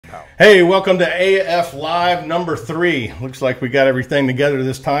Hey, welcome to AF Live number 3. Looks like we got everything together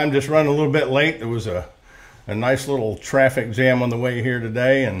this time. Just running a little bit late. There was a nice little traffic jam on the way here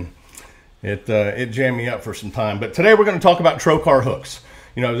today, and it jammed me up for some time. But today we're going to talk about Trokar hooks.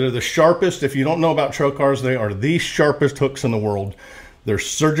 You know, they're the sharpest. If you don't know about Trokars, they are the sharpest hooks in the world. They're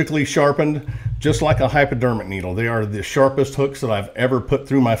surgically sharpened, just like a hypodermic needle. They are the sharpest hooks that I've ever put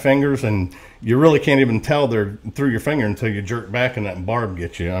through my fingers, and you really can't even tell they're through your finger until you jerk back and that barb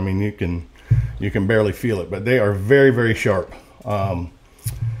gets you. I mean, you can barely feel it, but they are very, very sharp.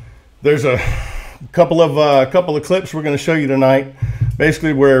 There's a couple of clips we're going to show you tonight,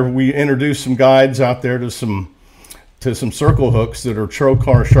 basically where we introduce some guides out there to some circle hooks that are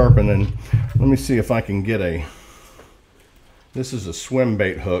Trokar sharpened. And let me see if I can get a. This is a swim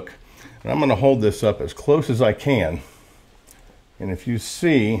bait hook, and I'm going to hold this up as close as I can. And if you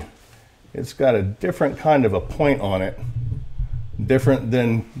see, it's got a different kind of a point on it, different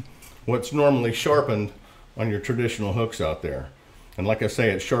than what's normally sharpened on your traditional hooks out there. And like I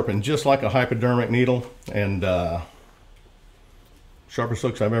say, it's sharpened just like a hypodermic needle, and sharpest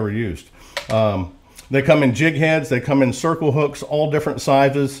hooks I've ever used. They come in jig heads, they come in circle hooks, all different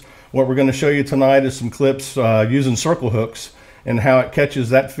sizes. What we're going to show you tonight is some clips using circle hooks and how it catches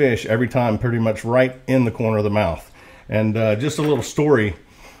that fish every time, pretty much right in the corner of the mouth. And just a little story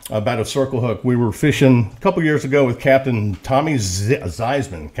about a circle hook. We were fishing a couple years ago with Captain Tommy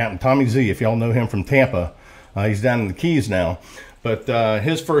Zeisman, Captain Tommy Z, if y'all know him from Tampa. He's down in the Keys now. But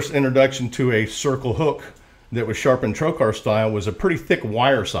his first introduction to a circle hook that was sharpened Trokar style was a pretty thick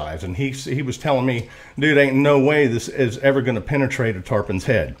wire size. And he was telling me, dude, ain't no way this is ever going to penetrate a tarpon's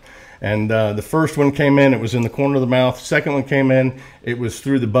head. And the first one came in, it was in the corner of the mouth. Second one came in, it was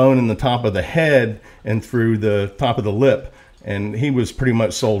through the bone in the top of the head and through the top of the lip. And he was pretty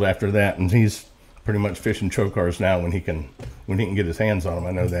much sold after that. And he's pretty much fishing Trokars now when he can get his hands on them.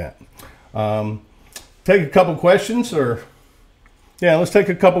 I know that. Take a couple questions, or yeah, let's take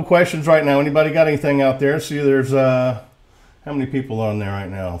a couple questions right now. Anybody got anything out there? See, there's how many people on there right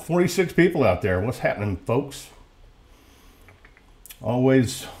now? 46 people out there. What's happening, folks?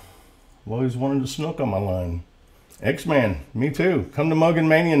 Always wanted to snook on my line. X-Man, me too. Come to Mogan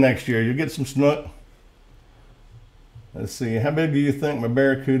Mania next year. You'll get some snook. Let's see. How big do you think my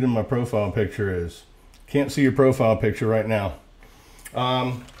barracuda in my profile picture is? Can't see your profile picture right now.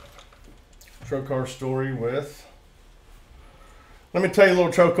 Trokar story with... Let me tell you a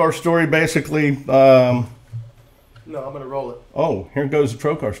little Trokar story. Basically... No, I'm going to roll it. Oh, here goes the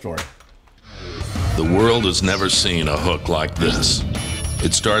Trokar story. The world has never seen a hook like this.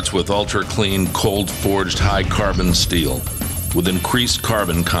 It starts with ultra-clean, cold-forged, high-carbon steel with increased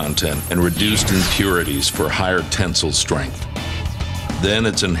carbon content and reduced impurities for higher tensile strength. Then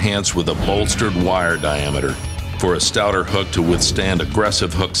it's enhanced with a bolstered wire diameter for a stouter hook to withstand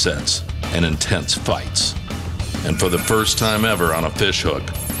aggressive hook sets and intense fights. And for the first time ever on a fish hook,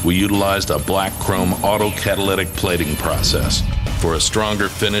 we utilized a black chrome auto-catalytic plating process for a stronger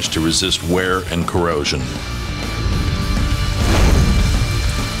finish to resist wear and corrosion.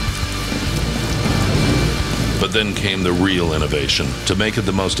 But then came the real innovation. To make it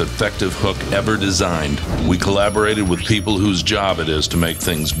the most effective hook ever designed, we collaborated with people whose job it is to make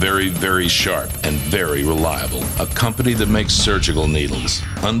things very, very sharp and very reliable. A company that makes surgical needles,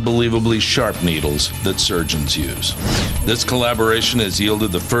 unbelievably sharp needles that surgeons use. This collaboration has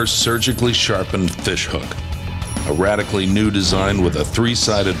yielded the first surgically sharpened fish hook, a radically new design with a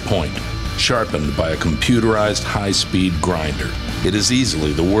 3-sided point, sharpened by a computerized high-speed grinder. It is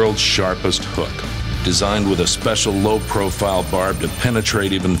easily the world's sharpest hook, designed with a special low-profile barb to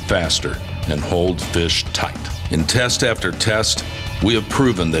penetrate even faster and hold fish tight. In test after test, we have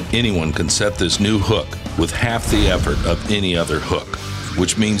proven that anyone can set this new hook with half the effort of any other hook,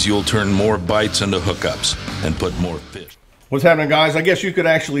 which means you'll turn more bites into hookups and put more fish. What's happening, guys? I guess you could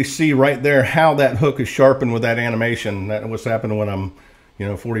actually see right there how that hook is sharpened with that animation. That's what's happening when I'm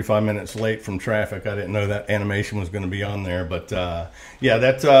 45 minutes late from traffic. I didn't know that animation was going to be on there. But yeah,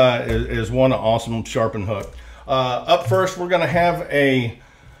 that is one awesome sharpened hook. Up first, we're going to have a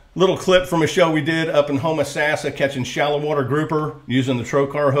little clip from a show we did up in Homosassa catching shallow water grouper using the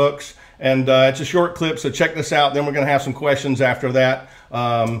Trokar hooks. And it's a short clip, so check this out. Then we're going to have some questions after that.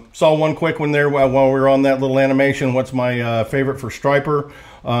 Saw one quick one there while we were on that little animation. What's my favorite for striper?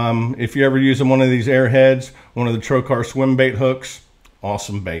 If you're ever using one of these airheads, one of the Trokar swim bait hooks,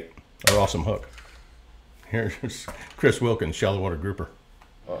 awesome bait, or awesome hook. Here's Chris Wilkins, shallow water grouper.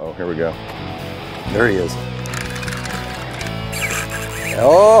 Uh-oh, here we go. There he is.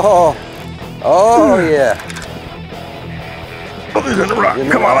 Oh, yeah. Oh, he's in the rock.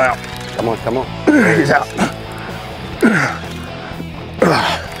 Come on out. Come on, come on. He's out.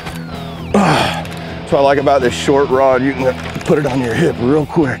 That's what I like about this short rod. You can put it on your hip real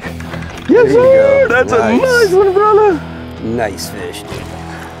quick. Yes, There you sir. go. That's Nice. a nice one, brother. Nice fish.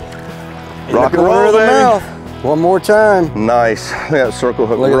 In Rock the and corner roll, of the baby. mouth. One more time. Nice. That circle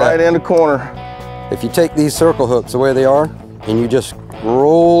hook Look at right that. in the corner. If you take these circle hooks the way they are, and you just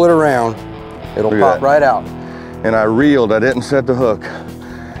roll it around, it'll Look at pop that. right out. And I reeled. I didn't set the hook.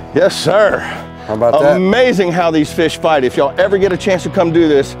 Yes, sir. How about that? Amazing how these fish fight. If y'all ever get a chance to come do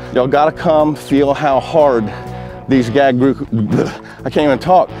this, y'all gotta come feel how hard these gag group, I can't even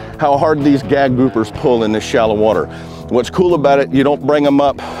talk, how hard these gag groupers pull in this shallow water. What's cool about it, you don't bring them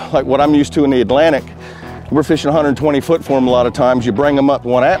up like what I'm used to in the Atlantic. We're fishing 120 foot for them a lot of times. You bring them up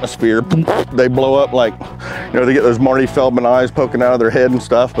 1 atmosphere, they blow up like, you know, they get those Marty Feldman eyes poking out of their head and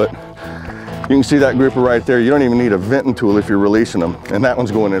stuff, but you can see that grouper right there. You don't even need a venting tool if you're releasing them. And that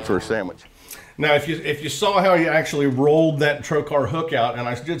one's going in for a sandwich. Now, if you saw how you actually rolled that Trokar hook out, and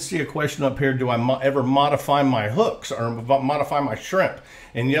I did see a question up here, do I ever modify my hooks or modify my shrimp?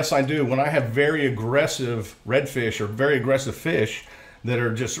 And yes, I do. When I have very aggressive redfish or very aggressive fish that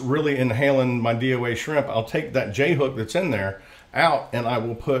are just really inhaling my DOA shrimp, I'll take that J hook that's in there out and I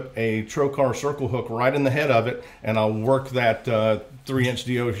will put a Trokar circle hook right in the head of it, and I'll work that 3-inch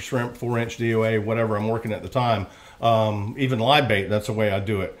DOA shrimp, 4-inch DOA, whatever I'm working at the time. Even live bait, that's the way I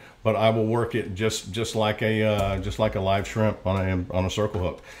do it. But I will work it just like a live shrimp on a circle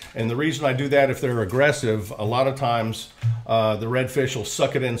hook. And the reason I do that, if they're aggressive, a lot of times the redfish will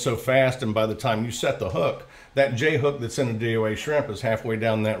suck it in so fast, and by the time you set the hook, that J hook that's in a DOA shrimp is halfway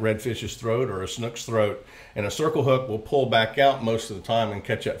down that redfish's throat or a snook's throat, and a circle hook will pull back out most of the time and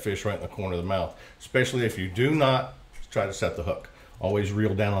catch that fish right in the corner of the mouth. Especially if you do not try to set the hook. Always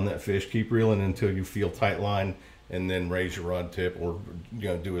reel down on that fish. Keep reeling until you feel tight line, and then raise your rod tip, or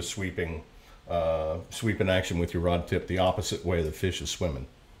do a sweeping action with your rod tip the opposite way the fish is swimming.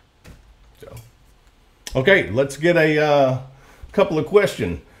 So, okay, let's get a couple of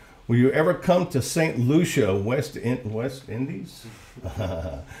questions. Will you ever come to St. Lucia, West Indies?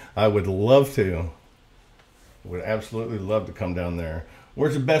 I would love to. Would absolutely love to come down there.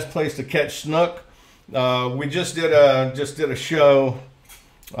 Where's the best place to catch snook? We just did a show.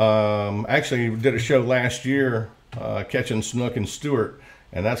 Actually, we did a show last year catching snook in Stewart,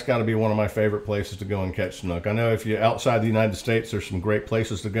 and that's got to be one of my favorite places to go and catch snook. I know if you're outside the United States, there's some great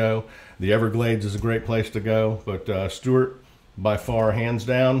places to go. The Everglades is a great place to go, but Stewart, by far, hands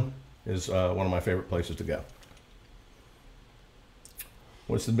down, is one of my favorite places to go.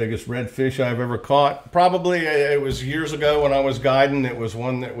 What's the biggest redfish I've ever caught? Probably, it was years ago when I was guiding. It was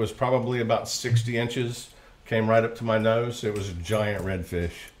one that was probably about 60 inches. Came right up to my nose. It was a giant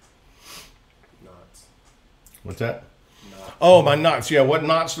redfish. Knots. What's that? Knots. Oh, my knots. Yeah, what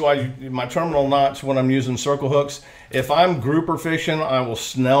knots do I use? My terminal knots when I'm using circle hooks. If I'm grouper fishing, I will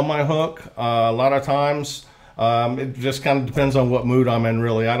snell my hook a lot of times. It just kind of depends on what mood I'm in,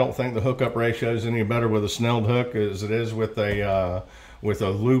 really. I don't think the hookup ratio is any better with a snelled hook as it is with a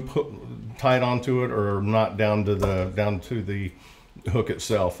loop hook tied onto it, or not down to the hook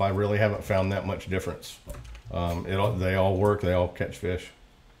itself. I really haven't found that much difference. They all work. They all catch fish.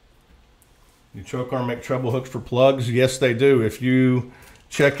 Do Trokar make treble hooks for plugs? Yes, they do. If you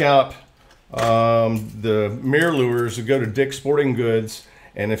check out the mirrolures, go to Dick's Sporting Goods,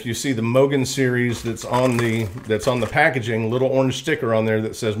 and if you see the Mogan series that's on the packaging, little orange sticker on there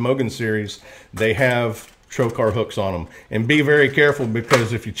that says Mogan series, they have Trokar hooks on them. And be very careful,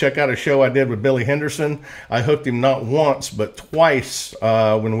 because if you check out a show I did with Billy Henderson, I hooked him not once but twice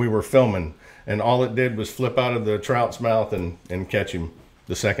when we were filming, and all it did was flip out of the trout's mouth and catch him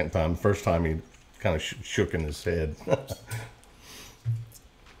the second time. The first time he kind of shook in his head.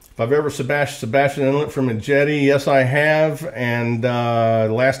 If I've ever Sebastian Inlet from a jetty, yes I have, and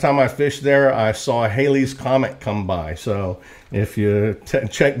last time I fished there I saw Halley's Comet come by. So if you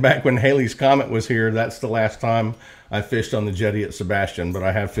check back when Halley's Comet was here, that's the last time I fished on the jetty at Sebastian, but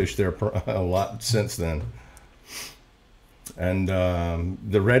I have fished there a lot since then. And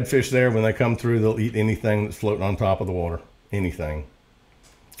the redfish there, when they come through, they'll eat anything that's floating on top of the water. Anything.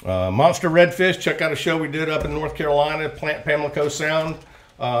 Monster redfish, check out a show we did up in North Carolina, Pamlico Sound.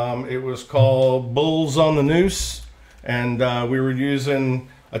 It was called Bulls on the Noose, and we were using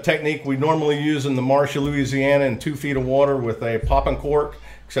a technique we normally use in the marsh of Louisiana in 2 feet of water with a popping cork,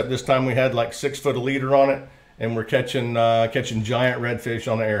 except this time we had like 6 foot a leader on it, and we're catching giant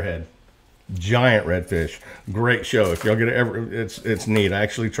redfish on an airhead. Giant redfish. Great show. If y'all get it, it's neat. I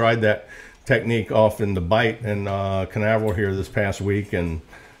actually tried that technique off in the bite in Canaveral here this past week, and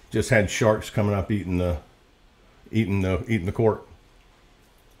just had sharks coming up eating the cork.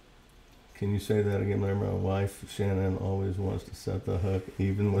 Can you say that again, Larry? My wife, Shannon, always wants to set the hook,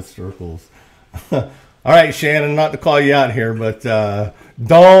 even with circles. All right, Shannon, not to call you out here, but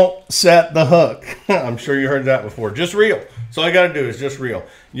don't set the hook. I'm sure you heard that before. Just reel. So all you got to do is just reel.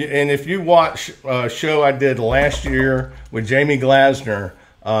 And if you watch a show I did last year with Jamie Glasner,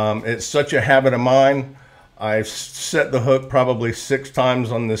 it's such a habit of mine. I've set the hook probably 6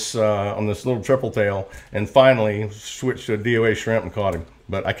 times on this little triple tail, and finally switched to a DOA shrimp and caught him.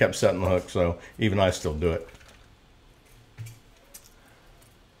 But I kept setting the hook, so even I still do it.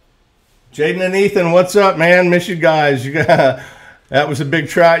 Jaden and Ethan, what's up, man? Miss you guys. That was a big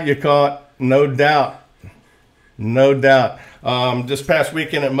trout you caught, no doubt. No doubt. This past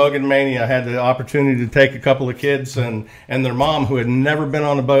weekend at Mogan Mania, I had the opportunity to take a couple of kids and their mom who had never been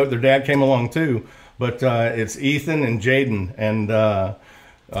on a boat. Their dad came along too. But it's Ethan and Jaden. And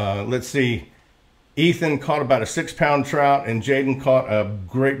let's see. Ethan caught about a 6-pound trout, and Jaden caught a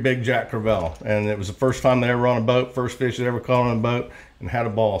great big Jack Crevalle. And it was the first time they ever on a boat, first fish they ever caught on a boat, and had a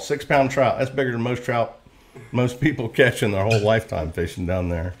ball. 6-pound trout. That's bigger than most trout most people catch in their whole lifetime fishing down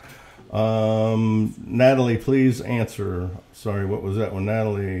there. Natalie, please answer. Sorry, what was that one?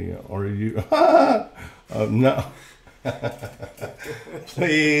 Natalie, are you? No.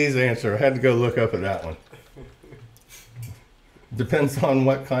 Please answer. I had to go look up at that one. Depends on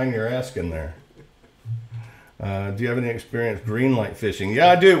what kind you're asking there. Do you have any experience green light fishing?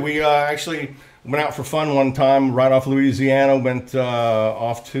 Yeah, I do. We actually went out for fun one time right off Louisiana, went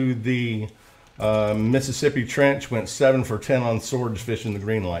off to the Mississippi Trench, went 7 for 10 on swords fishing the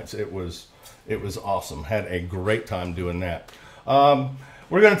green lights. It was awesome. Had a great time doing that.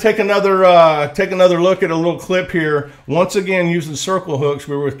 We're going to take another look at a little clip here. Once again, using circle hooks.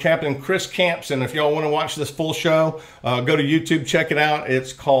 We're with Captain Chris Camps, and if y'all want to watch this full show, go to YouTube, check it out.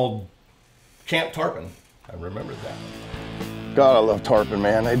 It's called Camp Tarpon. I remembered that. God, I love tarpon,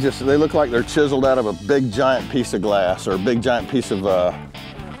 man. They look like they're chiseled out of a big giant piece of glass or a big giant piece of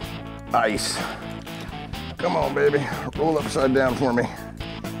ice. Come on, baby. Roll upside down for me.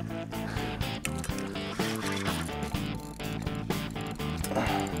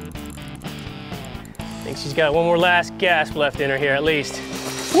 I think she's got one more last gasp left in her here at least.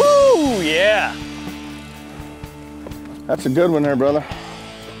 Woo, yeah. That's a good one there, brother.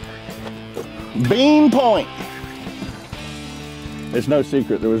 Bean Point. It's no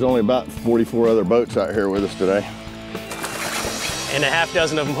secret, there was only about 44 other boats out here with us today. And a half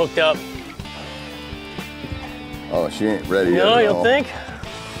dozen of them hooked up. Oh, she ain't ready yet. No, you don't think?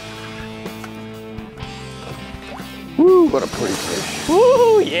 Woo, what a pretty fish.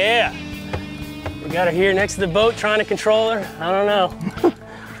 Woo, yeah. We got her here next to the boat trying to control her. I don't know.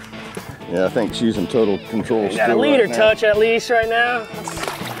 Yeah, I think she's in total control still. Got a leader right touch at least right now.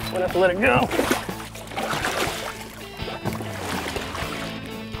 We'll have to let it go.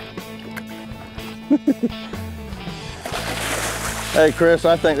 Hey, Chris,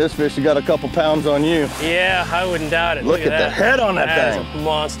 I think this fish has got a couple pounds on you. Yeah, I wouldn't doubt it. Look at the head on that thing. That is a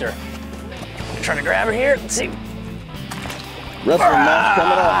monster. I'm trying to grab her here. Let's see. Wrestling match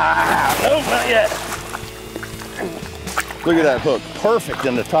coming up. Nope, not yet. Look at that hook. Perfect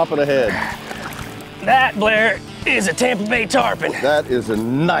in the top of the head. That, Blair, is a Tampa Bay tarpon. That is a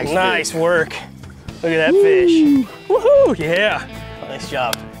nice fish. Work. Look at that fish. Woohoo, yeah. Nice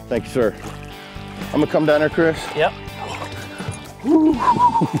job. Thank you, sir. I'm gonna come down there, Chris. Yep.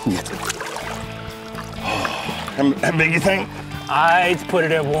 How big you think? I'd put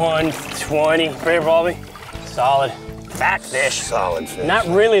it at 120. Favorite Bobby. Solid. Fat fish. Solid fish. Not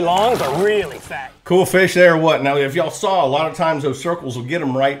really long, but really fat. Cool fish there. What now? If y'all saw, a lot of times those circles will get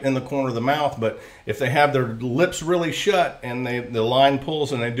them right in the corner of the mouth, but if they have their lips really shut and the line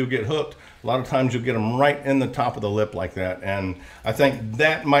pulls and they do get hooked, a lot of times you'll get them right in the top of the lip like that. And I think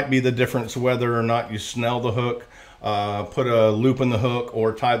that might be the difference, whether or not you snell the hook, put a loop in the hook,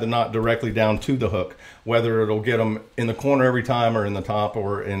 or tie the knot directly down to the hook, whether it'll get them in the corner every time or in the top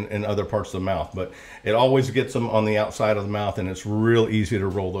or in other parts of the mouth. But it always gets them on the outside of the mouth, and it's real easy to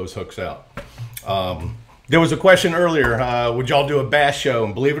roll those hooks out. There was a question earlier, would y'all do a bass show?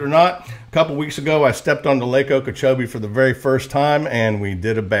 And believe it or not, a couple weeks ago I stepped onto Lake Okeechobee for the very first time, and we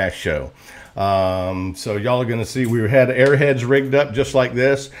did a bass show. So y'all are going to see we had airheads rigged up just like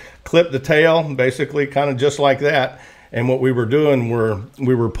this, clipped the tail basically kind of just like that. And what we were doing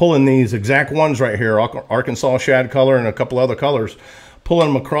we were pulling these exact ones right here, Arkansas shad color and a couple other colors,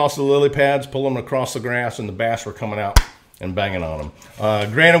 pulling them across the lily pads, pulling them across the grass, and the bass were coming out and banging on them.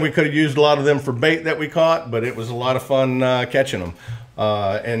 Granted, we could have used a lot of them for bait that we caught, but it was a lot of fun catching them.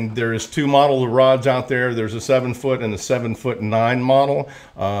 And there's 2 model of rods out there. There's a 7-foot and a 7'9" model.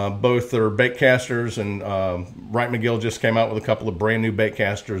 Both are bait casters, and Wright McGill just came out with a couple of brand new bait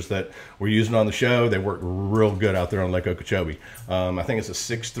casters that we're using on the show. They work real good out there on Lake Okeechobee. I think it's a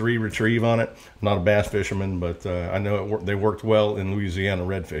 6'3" retrieve on it. I'm not a bass fisherman, but I know they worked well in Louisiana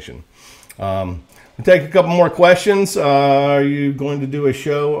red fishing. We'll take a couple more questions. Are you going to do a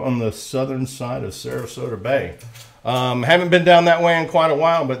show on the southern side of Sarasota Bay? Haven't been down that way in quite a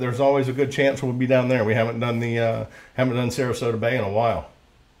while, but there's always a good chance we'll be down there. We haven't done Sarasota Bay in a while.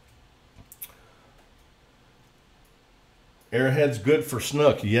 Airheads good for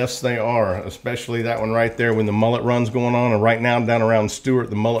snook. Yes, they are, especially that one right there when the mullet run's going on. And right now down around Stewart,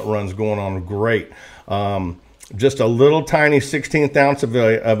 the mullet run's going on great. Just a little tiny 1/16 ounce of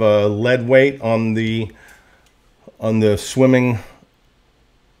a lead weight on the swimming.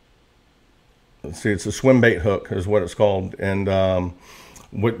 Let's see, it's a swim bait hook is what it's called. And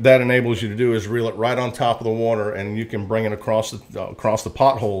what that enables you to do is reel it right on top of the water, and you can bring it across the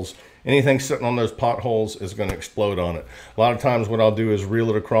potholes. Anything sitting on those potholes is going to explode on it. A lot of times what I'll do is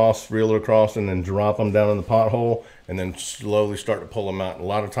reel it across, and then drop them down in the pothole, and then slowly start to pull them out. A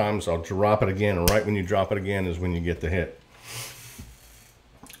lot of times I'll drop it again, and right when you drop it again is when you get the hit.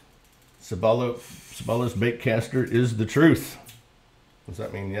 Sabella's bait caster is the truth. Does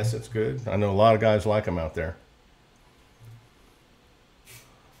that mean yes, it's good? I know a lot of guys like them out there.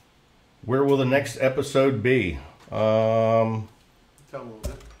 Where will the next episode be? Tell them a little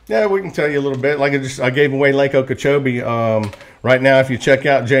bit. Yeah, we can tell you a little bit. Like I gave away Lake Okeechobee. Right now, if you check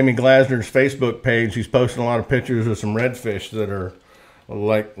out Jamie Glasner's Facebook page, he's posting a lot of pictures of some redfish that are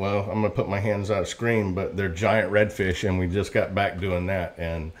like, well, I'm going to put my hands out of screen, but they're giant redfish, and we just got back doing that.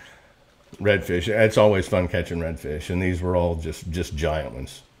 And redfish, it's always fun catching redfish, and these were all just giant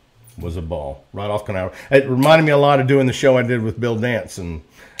ones. It was a ball right off Canal. It reminded me a lot of doing the show I did with Bill Dance, and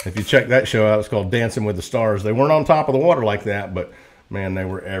if you check that show out, it's called Dancing with the Stars. They weren't on top of the water like that, but man, they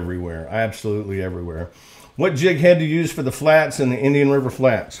were everywhere, absolutely everywhere. What jig head to use for the flats and the Indian River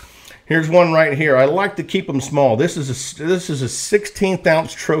flats? Here's one right here. I like to keep them small. This is a 1/16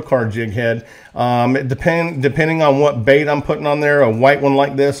 ounce Trokar jig head. Depending on what bait I'm putting on there, a white one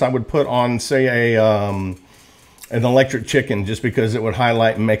like this, I would put on, say, an electric chicken, just because it would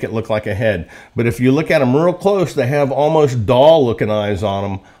highlight and make it look like a head. But if you look at them real close, they have almost doll looking eyes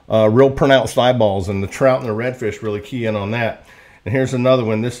on them, real pronounced eyeballs, and the trout and the redfish really key in on that. And here's another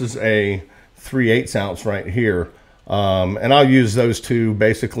one. This is a 3/8 ounce right here. And I'll use those two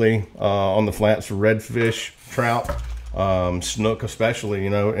basically on the flats for redfish, trout, snook especially, you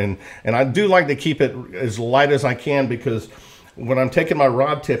know. And I do like to keep it as light as I can, because when I'm taking my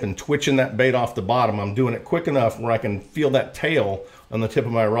rod tip and twitching that bait off the bottom, I'm doing it quick enough where I can feel that tail on the tip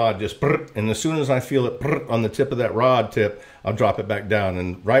of my rod just, and as soon as I feel it on the tip of that rod tip, I'll drop it back down.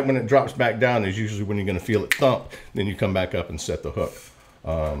 And right when it drops back down is usually when you're going to feel it thump. Then you come back up and set the hook.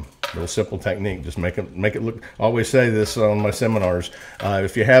 Real simple technique. Just make it look. I always say this on my seminars.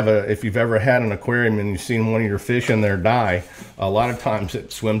 If you've ever had an aquarium and you've seen one of your fish in there die, a lot of times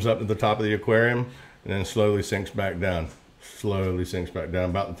it swims up to the top of the aquarium and then slowly sinks back down. Slowly sinks back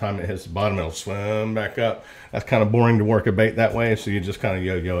down. About the time it hits the bottom, it'll swim back up. That's kind of boring to work a bait that way, so you just kind of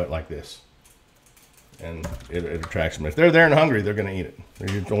yo-yo it like this. And it attracts them. If they're there and hungry, they're going to eat it.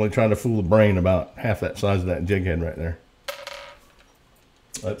 You're only trying to fool the brain about half that size of that jig head right there.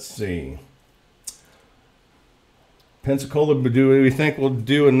 Let's see. Pensacola, do we think we'll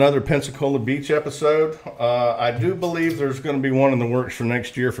do another Pensacola Beach episode? I do believe there's going to be one in the works for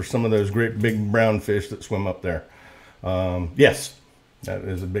next year for some of those great big brown fish that swim up there. Yes, that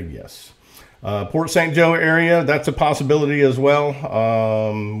is a big yes. Port St. Joe area, that's a possibility as well.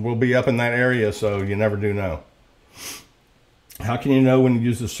 We'll be up in that area, so you never do know. How can you know when to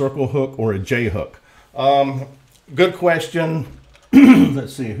use a circle hook or a J hook? Good question.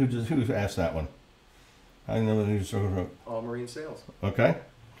 Let's see, who asked that one? How do you know when to use a circle hook? All marine sales. Okay.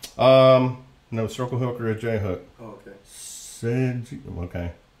 No, circle hook or a J hook. Oh, okay.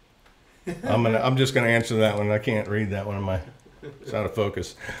 Okay. I'm just gonna answer that one. I can't read that one. It's out of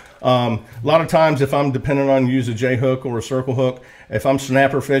focus. A lot of times, if I'm dependent on use a J hook or a circle hook, if I'm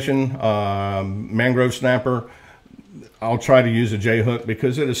snapper fishing, mangrove snapper, I'll try to use a J hook,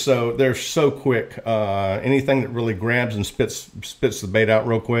 because they're so quick. Anything that really grabs and spits the bait out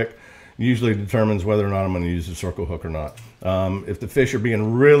real quick usually determines whether or not I'm going to use a circle hook or not. If the fish are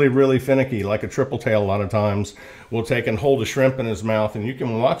being really, really finicky, like a triple tail, a lot of times will take and hold a shrimp in his mouth, and you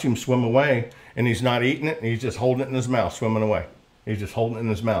can watch him swim away, and he's not eating it, and he's just holding it in his mouth, swimming away. He's just holding it in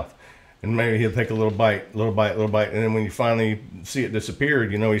his mouth. And maybe he'll take a little bite, and then when you finally see it disappear,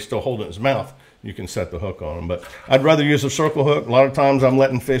 you know he's still holding it in his mouth. you can set the hook on them. But I'd rather use a circle hook. A lot of times I'm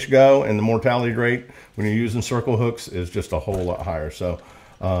letting fish go, and the mortality rate when you're using circle hooks is just a whole lot higher. So,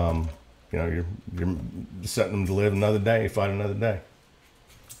 you know, you're setting them to live another day, fight another day.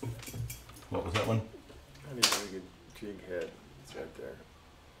 What was that one? I need a really good jig head. It's right there.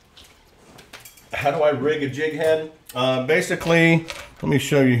 How do I rig a jig head? Basically, let me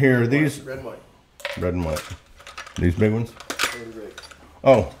show you here. These Red and white. red and white. These big ones. Really great.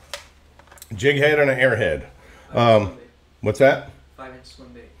 Oh, jig head and an airhead. What's that? 5-inch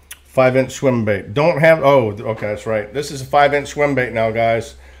swim bait. 5-inch swim bait. Don't have. Oh, okay, that's right. This is a 5-inch swim bait now,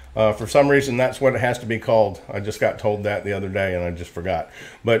 guys. For some reason, that's what it has to be called. I just got told that the other day, and I just forgot.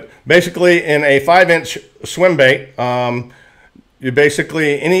 But basically, in a 5-inch swim bait, you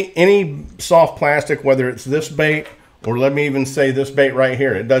basically any soft plastic, whether it's this bait or let me even say this bait right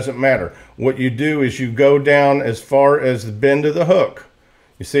here, it doesn't matter. What you do is you go down as far as the bend of the hook.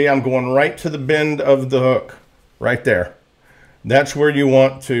 You see, I'm going right to the bend of the hook, right there. That's where you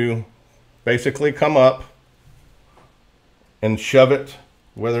want to basically come up and shove it,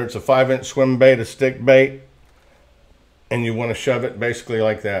 whether it's a 5-inch swim bait, a stick bait, and you want to shove it basically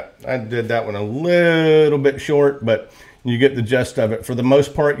like that. I did that one a little bit short, but you get the gist of it. For the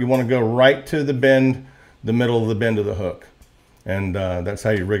most part, you want to go right to the bend, the middle of the bend of the hook. And that's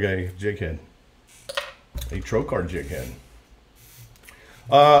how you rig a jig head, a Trokar jig head.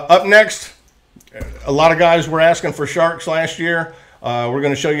 Up next, a lot of guys were asking for sharks last year. We're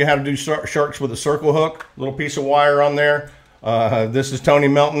going to show you how to do sharks with a circle hook, little piece of wire on there. This is Tony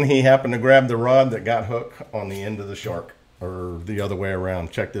Melton. He happened to grab the rod that got hooked on the end of the shark, or the other way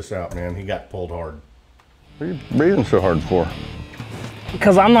around. Check this out, man. He got pulled hard. What are you breathing so hard for?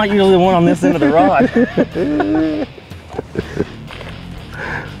 Because I'm not usually the one on this end of the rod.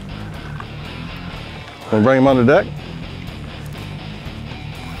 Want to bring him on the deck?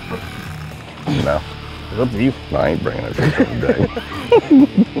 No. It's up to you. No, I ain't bringing it on the deck.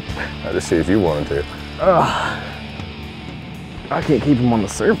 I just see if you wanted to. I can't keep him on the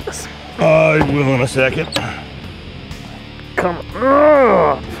surface. I will in a second. Come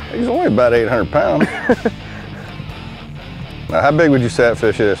on. He's only about 800 pounds. Now, how big would you say that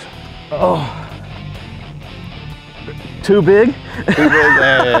fish is? Oh. Too big? Too big?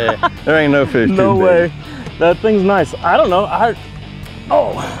 Hey, there ain't no fish No too big. way. That thing's nice. I don't know.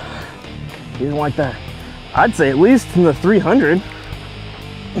 Oh. He didn't like that. I'd say at least in the 300.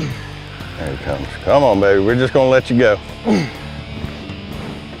 There he comes. Come on, baby. We're just going to let you go.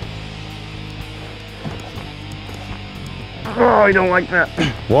 Oh, he don't like that.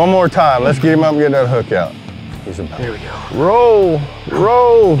 One more time. Let's get him up and get that hook out. He's about. There we go. Roll.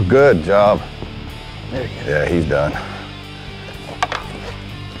 Roll. Good job. There we go. Yeah, he's done.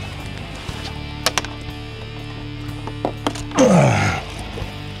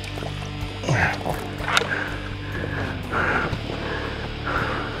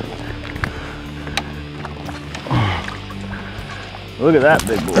 Look at that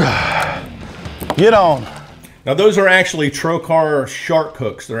big boy. Get on. Now those are actually Trokar shark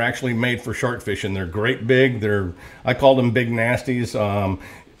hooks. They're actually made for shark fishing. They're great big. I call them big nasties.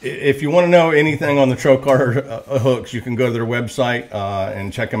 If you want to know anything on the Trokar hooks, you can go to their website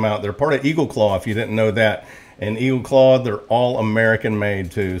and check them out. They're part of Eagle Claw, if you didn't know that. And Eagle Claw, they're all American made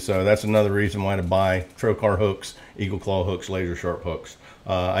too. So that's another reason why to buy Trokar hooks, Eagle Claw hooks, laser sharp hooks.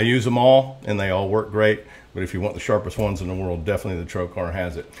 I use them all and they all work great. But if you want the sharpest ones in the world, definitely the Trokar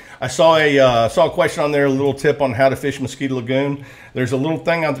has it. I saw a question on there, a little tip on how to fish Mosquito Lagoon. There's a little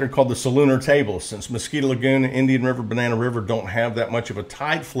thing out there called the Solunar table. Since Mosquito Lagoon, Indian River, Banana River don't have that much of a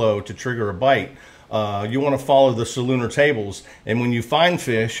tide flow to trigger a bite, you want to follow the Solunar tables. And when you find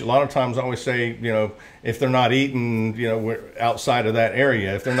fish, a lot of times I always say, you know, if they're not eating, you know, outside of that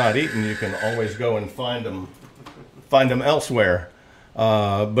area, if they're not eating, you can always go and find them elsewhere.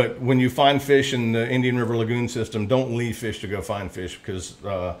 But when you find fish in the Indian River Lagoon system, don't leave fish to go find fish, because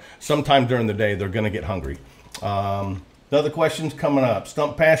sometime during the day they're going to get hungry. Other questions coming up.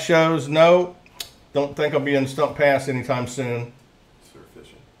 Stump Pass shows? No, don't think I'll be in Stump Pass anytime soon. Surf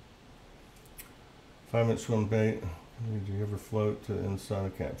fishing. 5-inch swim bait. Did you ever float to the inside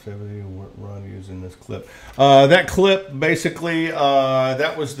of captivity? What rod using this clip? That clip, basically,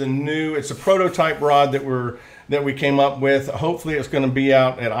 that was the new, it's a prototype rod that we came up with. Hopefully it's going to be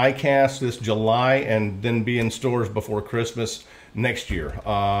out at ICAST this July and then be in stores before Christmas next year.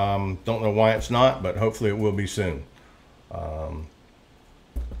 Don't know why it's not, but hopefully it will be soon.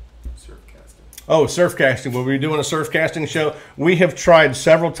 Surf casting. Oh, surf casting. We'll be doing a surf casting show. We have tried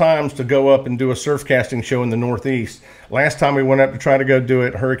several times to go up and do a surf casting show in the Northeast. Last time we went up to try to go do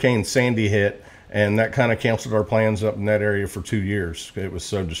it, Hurricane Sandy hit, and that kind of canceled our plans up in that area for 2 years. It was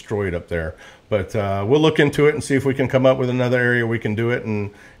so destroyed up there. But we'll look into it and see if we can come up with another area we can do it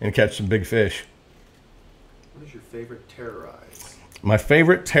and catch some big fish. What is your favorite terrorize? My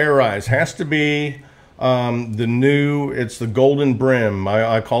favorite terrorize has to be it's the golden brim.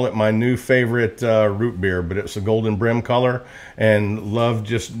 I call it my new favorite root beer, but it's a golden brim color, and love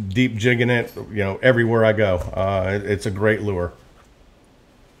just deep jigging it, everywhere I go. It's a great lure.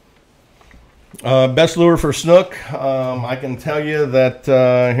 Best lure for snook, I can tell you that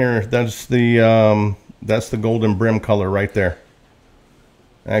here, that's the golden brim color right there.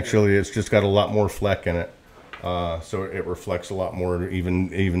 Actually, it's just got a lot more fleck in it. So it reflects a lot more,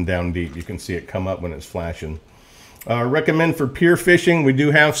 even down deep. You can see it come up when it's flashing. Recommend for pier fishing. We do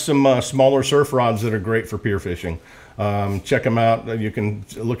have some smaller surf rods that are great for pier fishing. Check them out. You can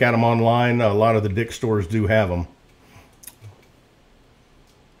look at them online. A lot of the Dick stores do have them.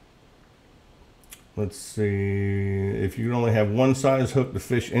 Let's see. If you only have one size hook to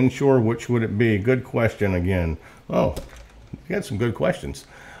fish inshore, which would it be? Good question again. Oh, you had some good questions.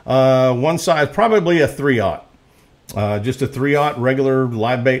 One size, probably a 3/0. Just a 3/0 regular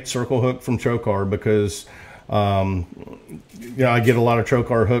live bait circle hook from Trokar, because I get a lot of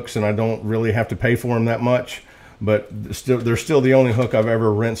Trokar hooks and I don't really have to pay for them that much, but they're still the only hook I've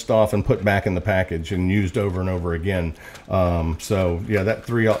ever rinsed off and put back in the package and used over and over again. So yeah, that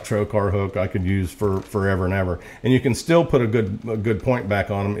 3/0 Trokar hook I could use for forever and ever, and you can still put a good point back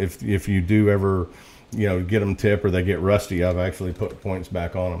on them if you do ever get them tip or they get rusty. I've actually put points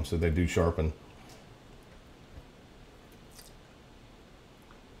back on them so they do sharpen.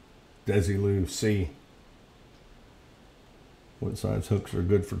 Desilu C. What size hooks are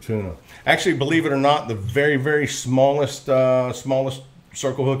good for tuna? Actually, believe it or not, the very, very smallest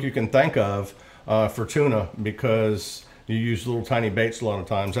circle hook you can think of for tuna, because you use little tiny baits a lot of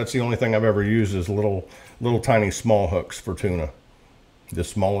times. That's the only thing I've ever used is little tiny small hooks for tuna. The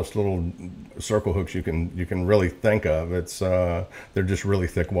smallest little circle hooks you can really think of. It's they're just really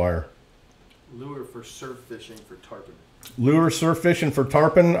thick wire. Lure for surf fishing for tarpon. Lure surf fishing for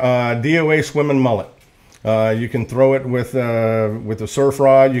tarpon, DOA swimming mullet. You can throw it with a surf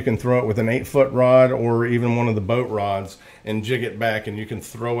rod. You can throw it with an 8-foot rod or even one of the boat rods and jig it back, and you can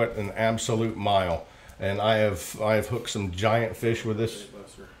throw it an absolute mile. And I have hooked some giant fish with this.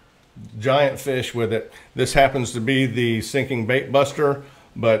 Giant fish with it. This happens to be the sinking bait buster,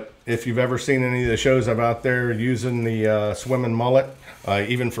 but if you've ever seen any of the shows I'm out there using the swimming mullet,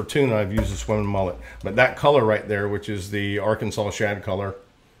 even for tuna I've used the swimming mullet. But that color right there, which is the Arkansas shad color,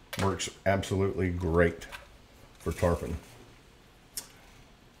 works absolutely great for tarpon.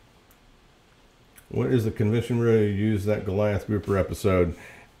 What is the convention reel you used that Goliath grouper episode?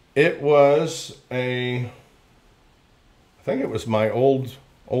 It was I think it was my old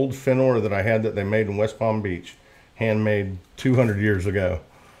fin-oar that I had that they made in West Palm Beach, handmade 200 years ago.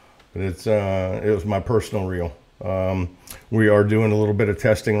 But it was my personal reel. We are doing a little bit of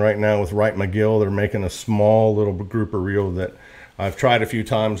testing right now with Wright McGill. They're making a small little grouper reel that I've tried a few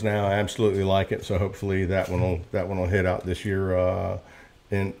times now. I absolutely like it. So hopefully that one will hit out this year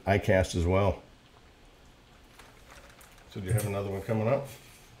in iCast as well. So do you have another one coming up?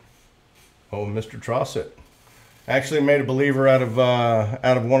 Oh, Mr. Trossett. Actually made a believer out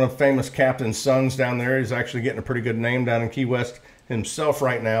of one of famous captain's sons down there. He's actually getting a pretty good name down in Key West himself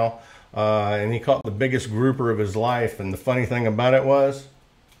right now. And he caught the biggest grouper of his life. And the funny thing about it was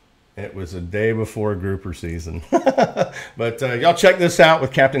a day before grouper season. But y'all check this out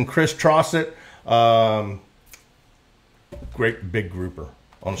with Captain Chris Trossett. Great big grouper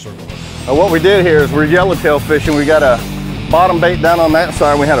on a circle hook. What we did here is we're yellowtail fishing. We got a bottom bait down on that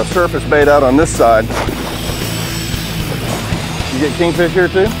side. We had a surface bait out on this side. You get kingfish here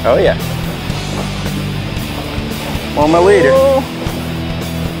too? Oh yeah. On my leader.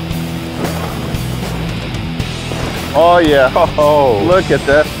 Oh yeah. Oh, look at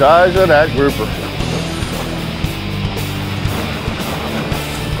that size of that grouper.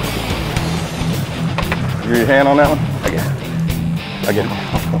 Your hand on that one? I get it.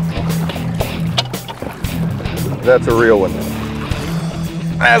 That's a real one.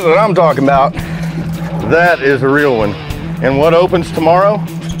 That's what I'm talking about. That is a real one. And what opens tomorrow?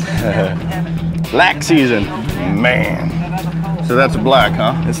 Black season. Man. So that's a black,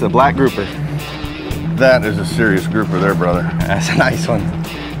 huh? It's a black grouper. That is a serious grouper there, brother. That's a nice one.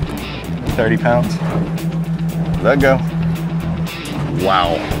 30 pounds. Let go.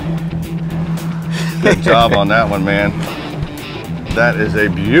 Wow. Good job on that one, man. That is a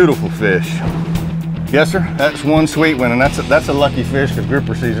beautiful fish. Yes, sir. That's one sweet one, and that's a lucky fish because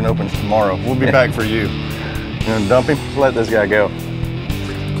grouper season opens tomorrow. We'll be back for you. You gonna dump him? Let this guy go.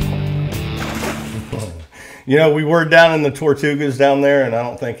 You know, we were down in the Tortugas down there, and I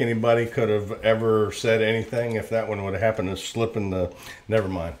don't think anybody could have ever said anything if that one would have happened to slip in the... Never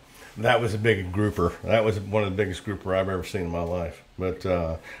mind. That was a big grouper. That was one of the biggest grouper I've ever seen in my life. But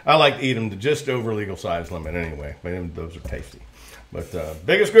I like to eat them to just over legal size limit anyway. But those are tasty. But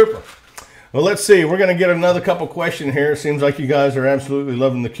biggest grouper. Well, let's see. We're going to get another couple questions here. Seems like you guys are absolutely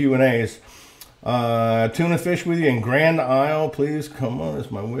loving the Q&As. Tuna fish with you in Grand Isle, please. Come on,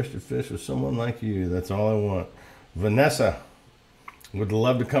 it's my wish to fish with someone like you. That's all I want. Vanessa would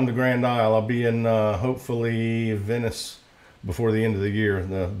love to come to Grand Isle. I'll be in hopefully Venice before the end of the year.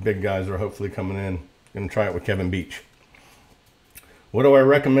 The big guys are hopefully coming in. Gonna try it with Kevin Beach. What do I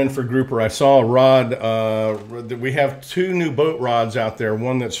recommend for grouper? I saw a rod. We have two new boat rods out there.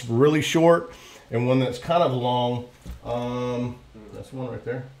 One that's really short and one that's kind of long. That's one right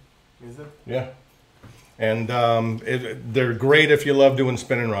there. Is it? Yeah. And they're great if you love doing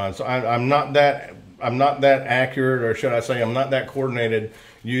spinning rods. I'm not that accurate, or should I say I'm not that coordinated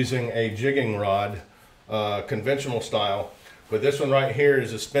using a jigging rod, conventional style. But this one right here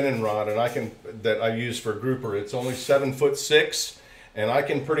is a spinning rod, and that I use for grouper. It's only 7'6", and I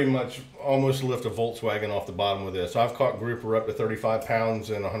can pretty much almost lift a Volkswagen off the bottom with this. I've caught grouper up to 35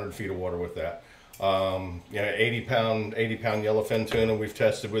 pounds in 100 feet of water with that. You know, 80 pound yellowfin tuna we've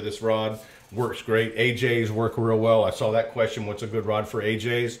tested with this rod. Works great. AJs work real well. I saw that question, what's a good rod for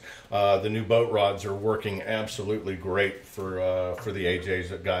AJs? The new boat rods are working absolutely great for the AJs.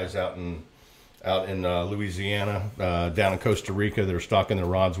 That guys out in Louisiana, down in Costa Rica, they're stocking their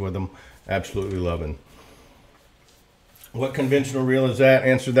rods with them. Absolutely loving. What conventional reel is that?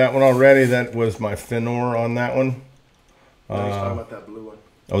 Answered that one already. That was my Finor on that one. No, he's talking about that blue one.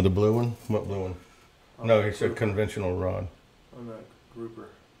 Oh, the blue one? What blue one? No, he said conventional rod. On that grouper.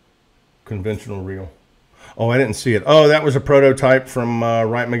 Conventional reel. Oh, I didn't see it. Oh, that was a prototype from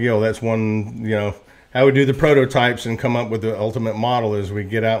Wright McGill. That's one, you know, how we do the prototypes and come up with the ultimate model is we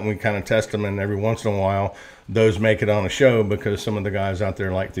get out and we kind of test them, and every once in a while those make it on a show because some of the guys out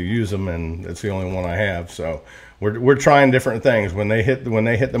there like to use them, and it's the only one I have. So we're trying different things. When they hit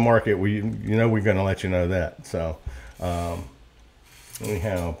the market, we're going to let you know that. So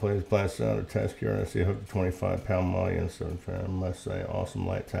anyhow, please blast out a test here. I see a hook 25-pound mulligan, so I must say, awesome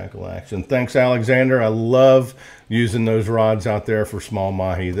light tackle action. Thanks, Alexander. I love using those rods out there for small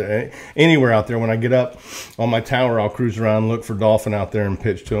mahi. Anywhere out there, when I get up on my tower, I'll cruise around, look for dolphin out there, and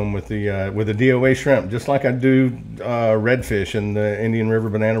pitch to them with the DOA shrimp, just like I do redfish in the Indian River,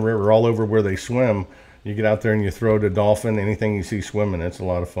 Banana River, all over where they swim. You get out there and you throw the dolphin, anything you see swimming. It's a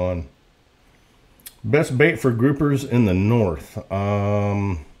lot of fun. Best bait for groupers in the north.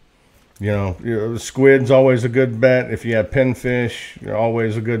 Squid's always a good bet. If you have pinfish, you're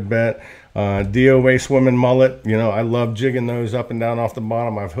always a good bet. DOA swimming mullet. You know, I love jigging those up and down off the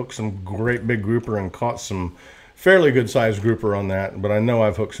bottom. I've hooked some great big grouper and caught some fairly good sized grouper on that, but I know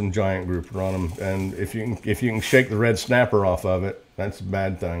I've hooked some giant grouper on them. And if you can shake the red snapper off of it, that's a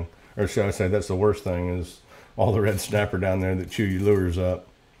bad thing. Or should I say that's the worst thing, is all the red snapper down there that chew your lures up.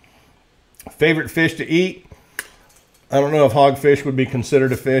 Favorite fish to eat? I don't know if hogfish would be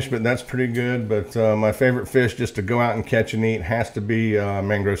considered a fish, but that's pretty good. But my favorite fish just to go out and catch and eat has to be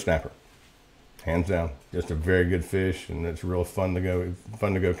mangrove snapper. Hands down. Just a very good fish, and it's real fun to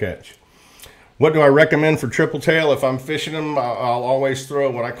go catch. What do I recommend for triple tail? If I'm fishing them, I'll always throw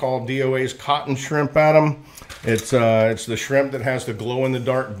what I call DOA's cotton shrimp at them. It's the shrimp that has the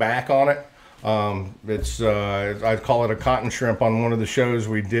glow-in-the-dark back on it. I'd call it a cotton shrimp on one of the shows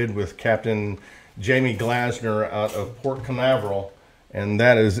we did with Captain Jamie Glasner out of Port Canaveral, and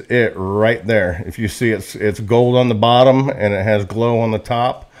that is it right there. If you see it's gold on the bottom and it has glow on the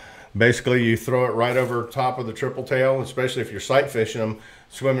top. Basically, you throw it right over top of the triple tail, especially if you're sight fishing them.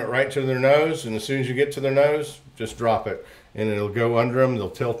 Swim it right to their nose, and as soon as you get to their nose, just drop it, and it'll go under them. They'll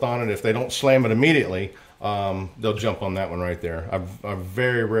tilt on it. If they don't slam it immediately, they'll jump on that one right there. I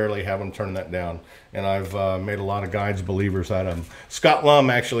very rarely have them turn that down, and I've made a lot of guides believers out of them. Scott Lum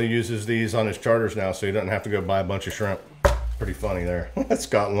actually uses these on his charters now, so he doesn't have to go buy a bunch of shrimp. Pretty funny there.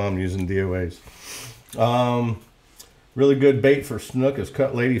 Scott Lum using DOAs. Really good bait for snook is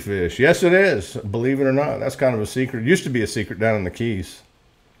cut ladyfish. Yes, it is. Believe it or not, that's kind of a secret. It used to be a secret down in the Keys.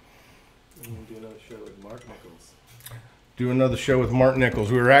 Do another show with Mark Nichols. Do another show with Mark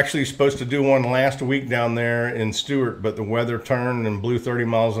Nichols. We were actually supposed to do one last week down there in Stewart, but the weather turned and blew 30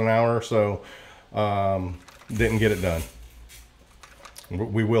 miles an hour, so didn't get it done.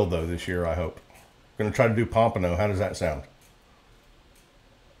 We will, though, this year, I hope. Going to try to do Pompano. How does that sound?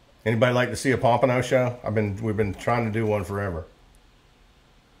 Anybody like to see a Pompano show? We've been trying to do one forever.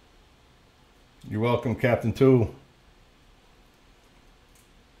 You're welcome, Captain Tool.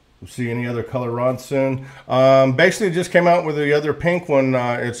 We'll see any other color rods soon. Basically just came out with the other pink one.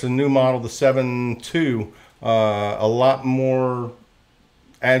 It's a new model, the 7.2. A lot more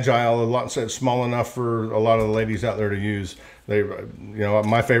agile, a lot small enough for a lot of the ladies out there to use. They, you know,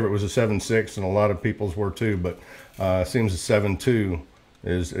 my favorite was a 7.6, and a lot of people's were too. But it seems the 7.2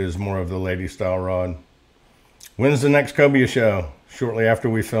 is more of the lady style rod. When's the next cobia show? Shortly after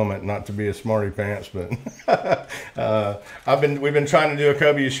we film it. Not to be a smarty pants, but we've been trying to do a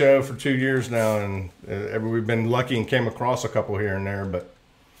cobia show for 2 years now, and we've been lucky and came across a couple here and there, but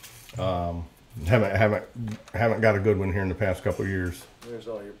haven't got a good one here in the past couple of years. There's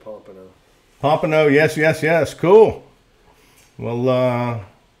all your pompano. Pompano, yes, cool. Well,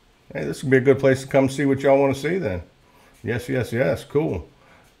 hey, this would be a good place to come see what y'all want to see then. Yes, cool.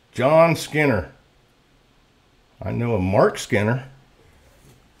 John Skinner. I know a Mark Skinner.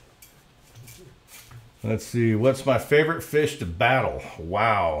 Let's see, what's my favorite fish to battle?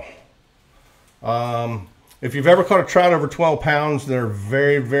 Wow. If you've ever caught a trout over 12 pounds, they're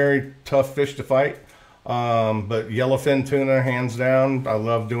very, very tough fish to fight. But yellowfin tuna, hands down. I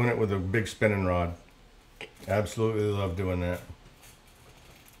love doing it with a big spinning rod. Absolutely love doing that.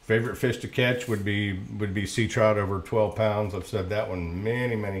 Favorite fish to catch would be sea trout over 12 pounds. I've said that one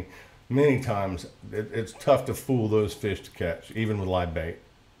many times. It's tough to fool those fish to catch, even with live bait.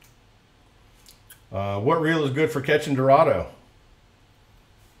 What reel is good for catching Dorado?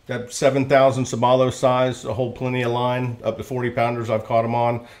 That 7,000 Sabalo size, a hold plenty of line, up to 40 pounders I've caught them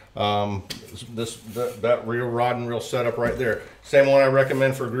on. That reel rod and reel setup right there. Same one I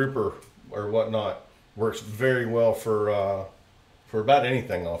recommend for grouper or whatnot. Works very well for about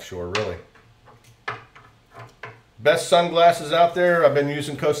anything offshore, really. Best sunglasses out there. I've been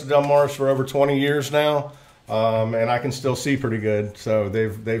using Costa Del Mar's for over 20 years now. And I can still see pretty good. So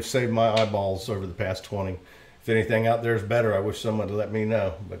they've saved my eyeballs over the past 20. If anything out there is better, I wish someone would let me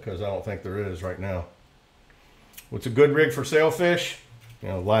know, because I don't think there is right now. What's a good rig for sailfish? You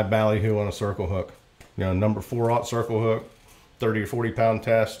know, live ballyhoo on a circle hook. You know, number 4/0 circle hook, 30 or 40 pound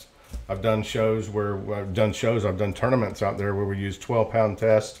test. I've done tournaments out there where we use 12-pound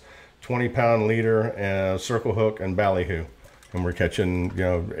test, 20-pound leader, circle hook, and ballyhoo, and we're catching, you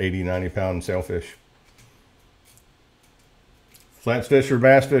know, 80, 90-pound sailfish. Flats fish or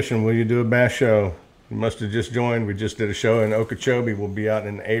bass fishing? Will you do a bass show? You must have just joined. We just did a show in Okeechobee. We'll be out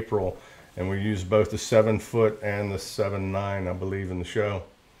in April, and we use both the 7-foot and the 7.9, I believe, in the show.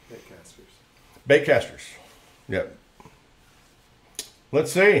 Bait casters. Yep.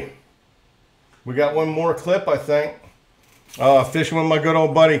 Let's see. We got one more clip, I think. Fishing with my good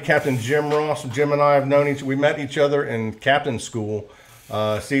old buddy, Captain Jim Ross. Jim and I have known we met each other in captain school,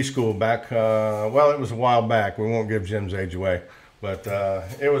 sea school back, well, it was a while back. We won't give Jim's age away, but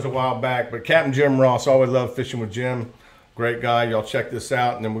it was a while back. But Captain Jim Ross, always loved fishing with Jim. Great guy. Y'all check this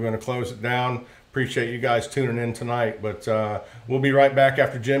out, and then we're going to close it down. Appreciate you guys tuning in tonight, but we'll be right back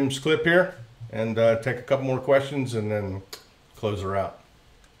after Jim's clip here and take a couple more questions and then close her out.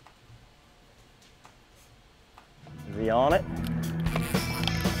 Is he on it?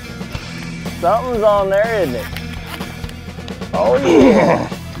 Something's on there, isn't it? Oh yeah!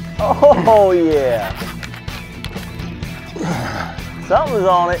 Oh yeah! Something's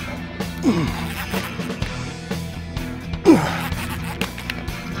on it.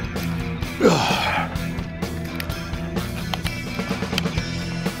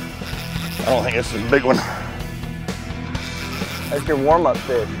 I don't think this is a big one. That's your warm-up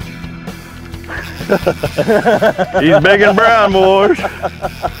fish. He's big and brown, boys.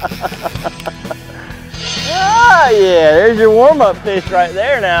 Ah, yeah, there's your warm-up fish right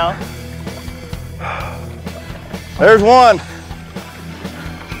there now. There's one.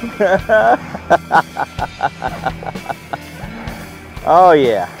 Oh,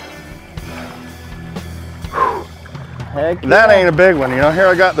 yeah. Heck That ain't a big one, you know. Here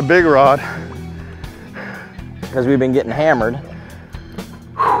I got the big rod. Because we've been getting hammered.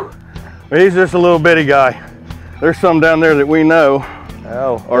 He's just a little bitty guy. There's some down there that we know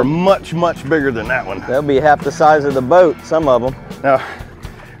are much, much bigger than that one. They'll be half the size of the boat, some of them. Now,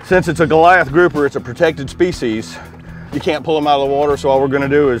 since it's a Goliath grouper, it's a protected species. You can't pull him out of the water, so all we're gonna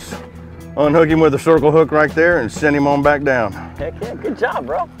do is unhook him with a circle hook right there and send him on back down. Heck yeah, good job,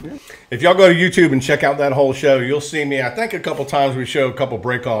 bro. If y'all go to YouTube and check out that whole show, you'll see me, I think a couple times we show a couple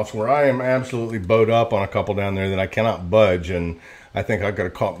breakoffs where I am absolutely bowed up on a couple down there that I cannot budge, and I think I could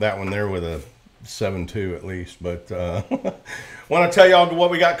have caught that one there with a 7.2 at least. But want to tell y'all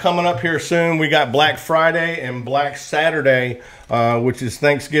what we got coming up here soon. We got Black Friday and Black Saturday, which is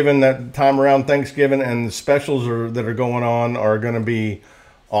Thanksgiving, that time around Thanksgiving, and the specials that are going on are going to be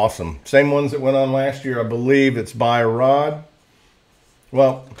awesome. Same ones that went on last year. I believe it's buy a rod.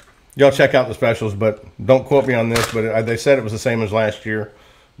 Well, Y'all check out the specials, but don't quote me on this, but they said it was the same as last year.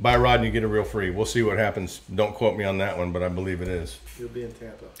 Buy a rod and you get a reel free. We'll see what happens. Don't quote me on that one, but I believe it is. You'll be in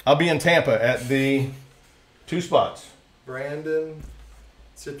Tampa. I'll be in Tampa at the 2 spots. Brandon,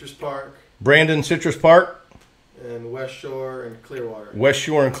 Citrus Park, Brandon, Citrus Park. and West Shore and Clearwater. West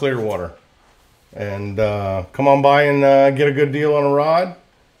Shore and Clearwater. And come on by and get a good deal on a rod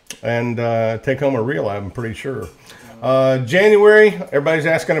and take home a reel, I'm pretty sure. January, everybody's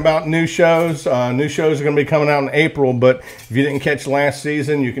asking about new shows. New shows are going to be coming out in April, but if you didn't catch last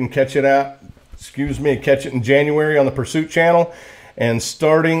season, you can catch it catch it in January on the Pursuit channel. And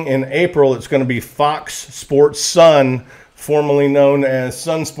starting in April, it's going to be Fox Sports Sun, formerly known as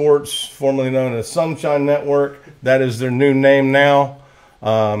Sun Sports, formerly known as Sunshine Network. That is their new name now.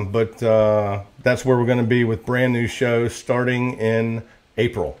 But that's where we're going to be with brand new shows starting in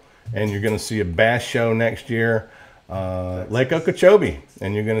April. And you're going to see a bass show next year, Lake Okeechobee.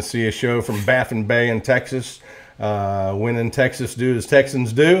 And you're going to see a show from Baffin Bay in Texas. When in Texas do as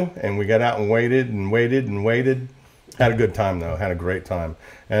Texans do. And we got out and waited and waited and waited. Had a good time, though. Had a great time.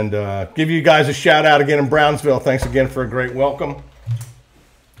 And give you guys a shout out again in Brownsville. Thanks again for a great welcome.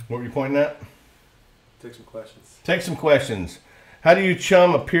 What were you pointing at? Take some questions. Take some questions. How do you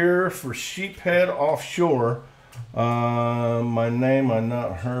chum a pier for sheephead offshore? My name I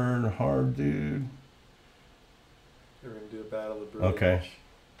not heard. Hard dude. We're going to do a battle of brilliance. Okay.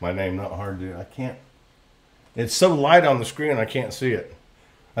 My name not hard dude. I can't. It's so light on the screen I can't see it.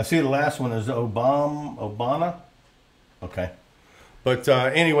 I see the last one is Obama. Okay. But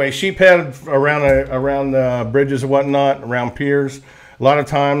anyway, sheephead around bridges and whatnot, around piers. A lot of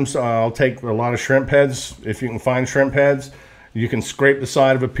times I'll take a lot of shrimp heads. If you can find shrimp heads, you can scrape the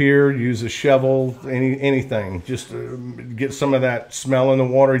side of a pier, use a shovel, anything. Just get some of that smell in the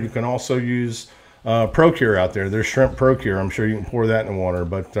water. You can also use Procure out there. There's shrimp Procure. I'm sure you can pour that in the water.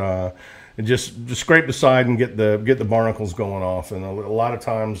 But just scrape the side and get the barnacles going off. And a lot of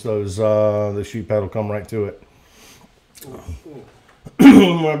times those the sheephead will come right to it.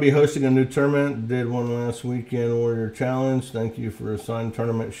 I'm going to be hosting a new tournament. Did one last weekend, Warrior Challenge. Thank you for a signed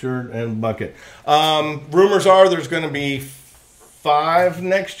tournament shirt and bucket. Rumors are there's going to be 5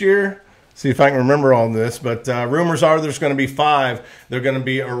 next year. See if I can remember all this. But rumors are there's going to be 5. They're going to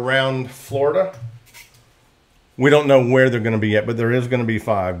be around Florida. We don't know where they're going to be yet, but there is going to be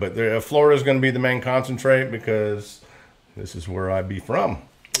 5. But Florida is going to be the main concentrate because this is where I be from.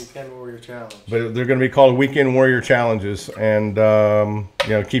 Weekend Warrior Challenge. But they're going to be called Weekend Warrior Challenges, and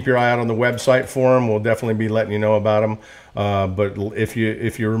keep your eye out on the website for them. We'll definitely be letting you know about them. But if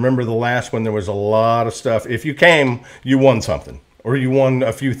you remember the last one, there was a lot of stuff. If you came, you won something, or you won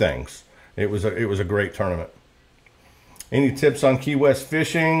a few things. It was a great tournament. Any tips on Key West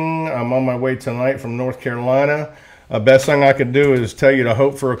fishing? I'm on my way tonight from North Carolina. Best thing I could do is tell you to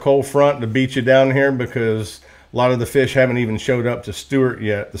hope for a cold front to beat you down here because a lot of the fish haven't even showed up to Stewart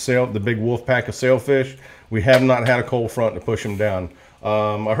yet. The big wolf pack of sailfish, we have not had a cold front to push them down.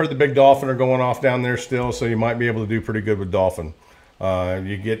 I heard the big dolphin are going off down there still, so you might be able to do pretty good with dolphin.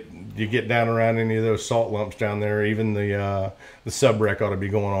 You get down around any of those salt lumps down there, even the subwreck ought to be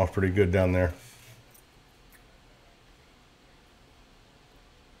going off pretty good down there.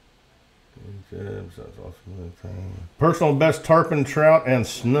 Personal best tarpon, trout, and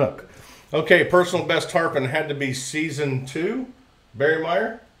snook. Okay, personal best tarpon had to be season 2, Barry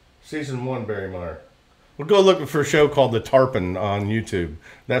Meyer. Season 1, Barry Meyer. We'll go looking for a show called The Tarpon on YouTube.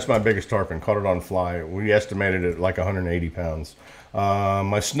 That's my biggest tarpon. Caught it on fly. We estimated it at like 180 pounds.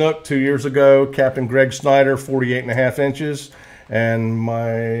 My snook 2 years ago, Captain Greg Snyder, 48.5 inches. And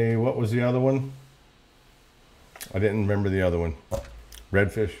my, what was the other one? I didn't remember the other one.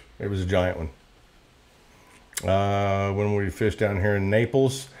 Redfish. It was a giant one. When we fished down here in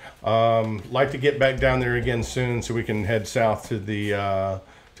Naples. Like to get back down there again soon so we can head south to the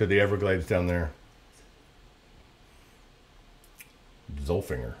Everglades down there.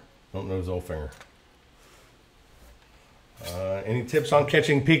 Zolfinger. Don't know Zolfinger. Any tips on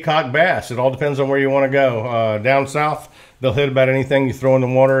catching peacock bass? It all depends on where you want to go. Down south, they'll hit about anything you throw in the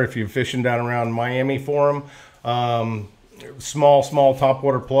water. If you're fishing down around Miami for them, small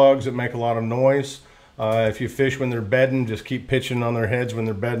topwater plugs that make a lot of noise. If you fish when they're bedding, just keep pitching on their heads when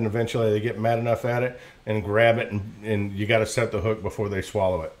they're bedding. Eventually they get mad enough at it and grab it, and you got to set the hook before they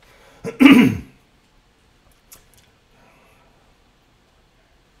swallow it.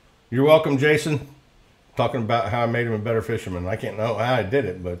 You're welcome, Jason. Talking about how I made him a better fisherman. I can't know how I did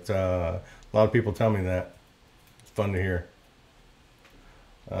it, but a lot of people tell me that. It's fun to hear.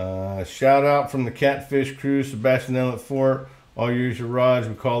 Shout out from the Catfish Crew, Sebastian Inlet Fort. All use your rods.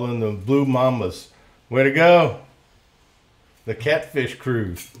 We call them the Blue Mambas. Way to go. The catfish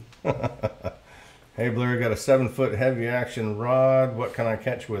crew. Hey Blair, got a 7-foot heavy action rod. What can I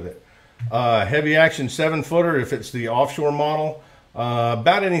catch with it? Heavy action 7-footer, if it's the offshore model.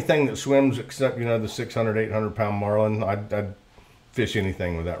 About anything that swims except, you know, the 600, 800 pound marlin. I'd fish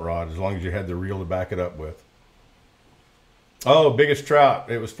anything with that rod as long as you had the reel to back it up with. Oh, biggest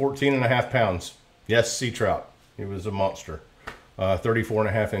trout. It was 14.5 pounds. Yes, sea trout. It was a monster.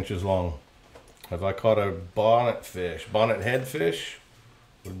 34.5 inches long. Have I caught a bonnet fish? Bonnet head fish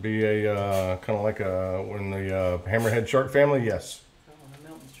would be a kind of like in the hammerhead shark family. Yes. Oh, the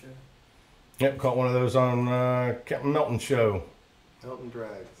Melton's show. Yep, caught one of those on Captain Melton show. Melton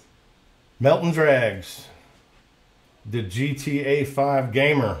drags. Melton drags. The GTA 5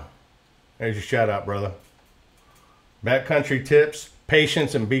 gamer. There's your shout out, brother. Backcountry tips: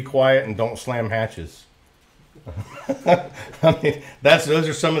 patience and be quiet and don't slam hatches. I mean, those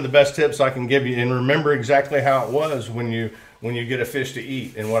are some of the best tips I can give you. And remember exactly how it was when you get a fish to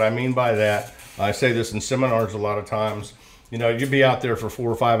eat. And what I mean by that, I say this in seminars a lot of times. You know, you'd be out there for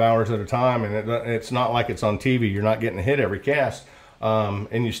 4 or 5 hours at a time, and it's not like it's on TV. You're not getting hit every cast.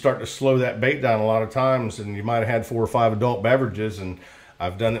 And you start to slow that bait down a lot of times, and you might have had 4 or 5 adult beverages. And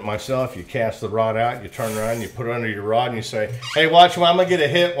I've done it myself. You cast the rod out, you turn around, you put it under your rod, and you say, hey, watch, I'm going to get a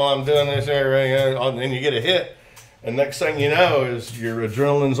hit while I'm doing this area. And you get a hit. And next thing you know is your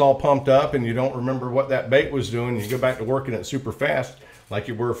adrenaline's all pumped up, and you don't remember what that bait was doing. You go back to working it super fast, like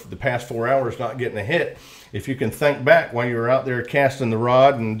you were for the past 4 hours not getting a hit. If you can think back while you were out there casting the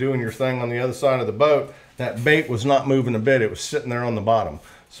rod and doing your thing on the other side of the boat, that bait was not moving a bit. It was sitting there on the bottom.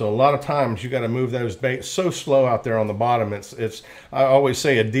 So a lot of times you got to move those baits so slow out there on the bottom. I always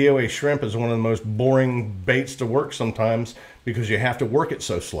say a DOA shrimp is one of the most boring baits to work sometimes because you have to work it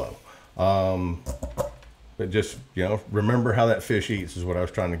so slow. But just, you know, remember how that fish eats is what I was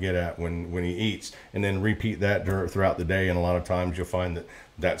trying to get at when he eats, and then repeat that throughout the day. And a lot of times you'll find that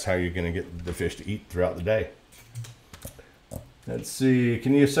that's how you're going to get the fish to eat throughout the day. Let's see.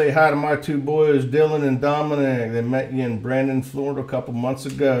 Can you say hi to my 2 boys, Dylan and Dominic? They met you in Brandon, Florida a couple months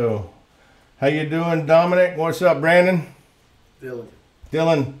ago. How you doing, Dominic? What's up, Brandon? Dylan.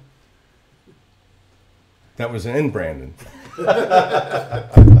 Dylan. That was in Brandon.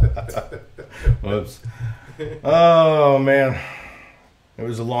 Whoops. Oh, man. It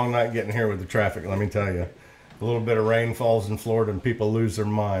was a long night getting here with the traffic, let me tell you. A little bit of rain falls in Florida and people lose their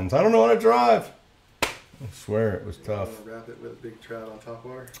minds. I don't know how to drive. I swear it was tough. Wrap it with a big trout on top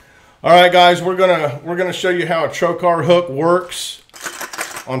water. All right, guys, we're gonna show you how a Trokar hook works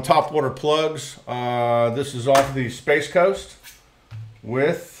on topwater plugs. This is off the Space Coast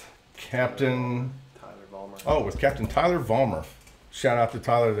with Captain Tyler Vollmer. Oh, with Captain Tyler Vollmer. Shout out to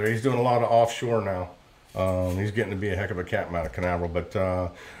Tyler there. He's doing a lot of offshore now. He's getting to be a heck of a captain out of Canaveral. But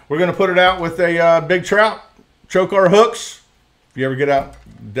we're gonna put it out with a big trout, Trokar hooks. If you ever get out,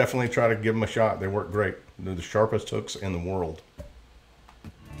 definitely try to give them a shot. They work great. They're the sharpest hooks in the world.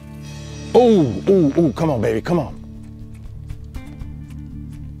 Oh, oh, oh, come on, baby, come on.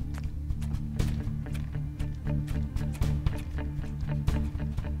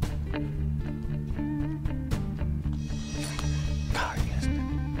 God, yes.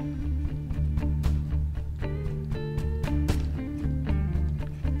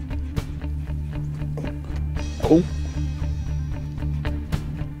 Oh.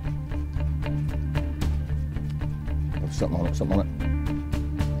 Something on it, something on it.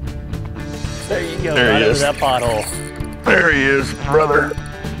 There you go. There he is. That pothole. There he is, brother.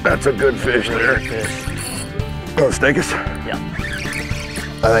 That's a good fish there. Fish. Oh, Steakus? Yeah.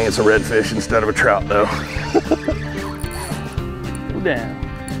 I think it's a redfish instead of a trout, though. Go down.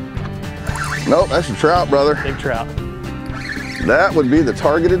 Nope, that's a trout, brother. Big trout. That would be the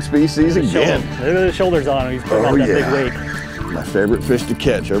targeted species again. Look at the shoulders on him. He's putting off that big weight. My favorite fish to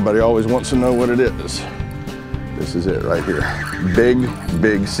catch. Everybody always wants to know what it is. This is it right here. Big,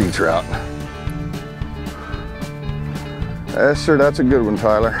 big sea trout. Yes, sir, that's a good one,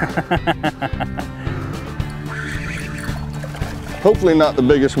 Tyler. Hopefully not the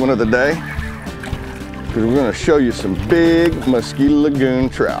biggest one of the day, because we're gonna show you some big Mosquito Lagoon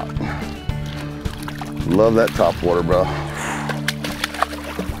trout. Love that top water, bro.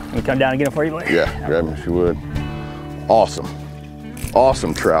 Can you come down and get him for you, Blair? Yeah, grab him if you would. Awesome.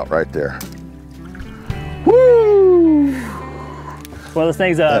 Awesome trout right there. Woo! One of those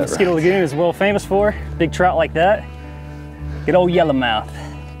things Mosquito Lagoon is world famous for. Big trout like that. Good old yellowmouth.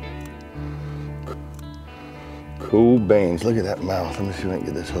 Cool beans. Look at that mouth. Let me see if I can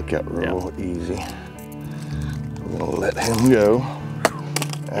get this hook out real easy. We're gonna let him go.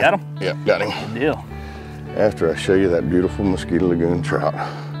 Got him? Yep, got him. Good deal. after I show you that beautiful Mosquito Lagoon trout.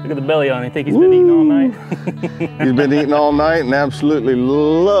 Look at the belly on him. You think he's been eating all night? He's been eating all night and absolutely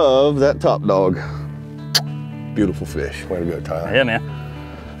love that top dog. Beautiful fish. Way to go, Tyler. Yeah, man.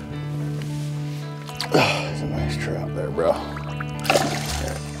 That's a nice trout there, bro.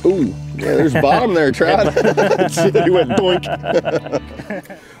 Ooh, yeah, there's bottom there, trout. He went doink.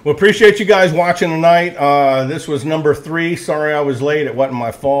 Well, appreciate you guys watching tonight. This was number 3. Sorry I was late. It wasn't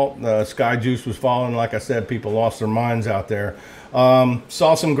my fault. Sky Juice was falling. Like I said, people lost their minds out there.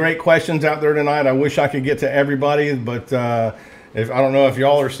 Saw some great questions out there tonight. I wish I could get to everybody, but I don't know if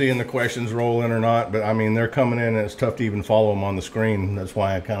y'all are seeing the questions roll in or not, but I mean, they're coming in and it's tough to even follow them on the screen. That's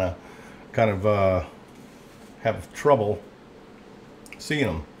why I kind of have trouble seeing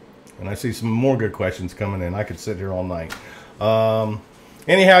them. And I see some more good questions coming in. I could sit here all night.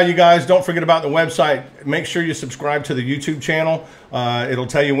 Anyhow, you guys, don't forget about the website. Make sure you subscribe to the YouTube channel. It'll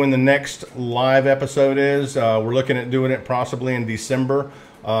tell you when the next live episode is. We're looking at doing it possibly in December.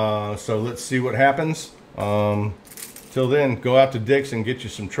 So let's see what happens. Till then, go out to Dick's and get you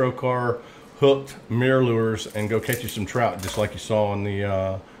some Trokar hooked mirror lures and go catch you some trout, just like you saw on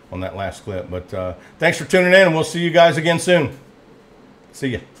the on that last clip. But thanks for tuning in, and we'll see you guys again soon. See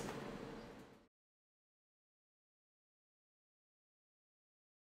ya.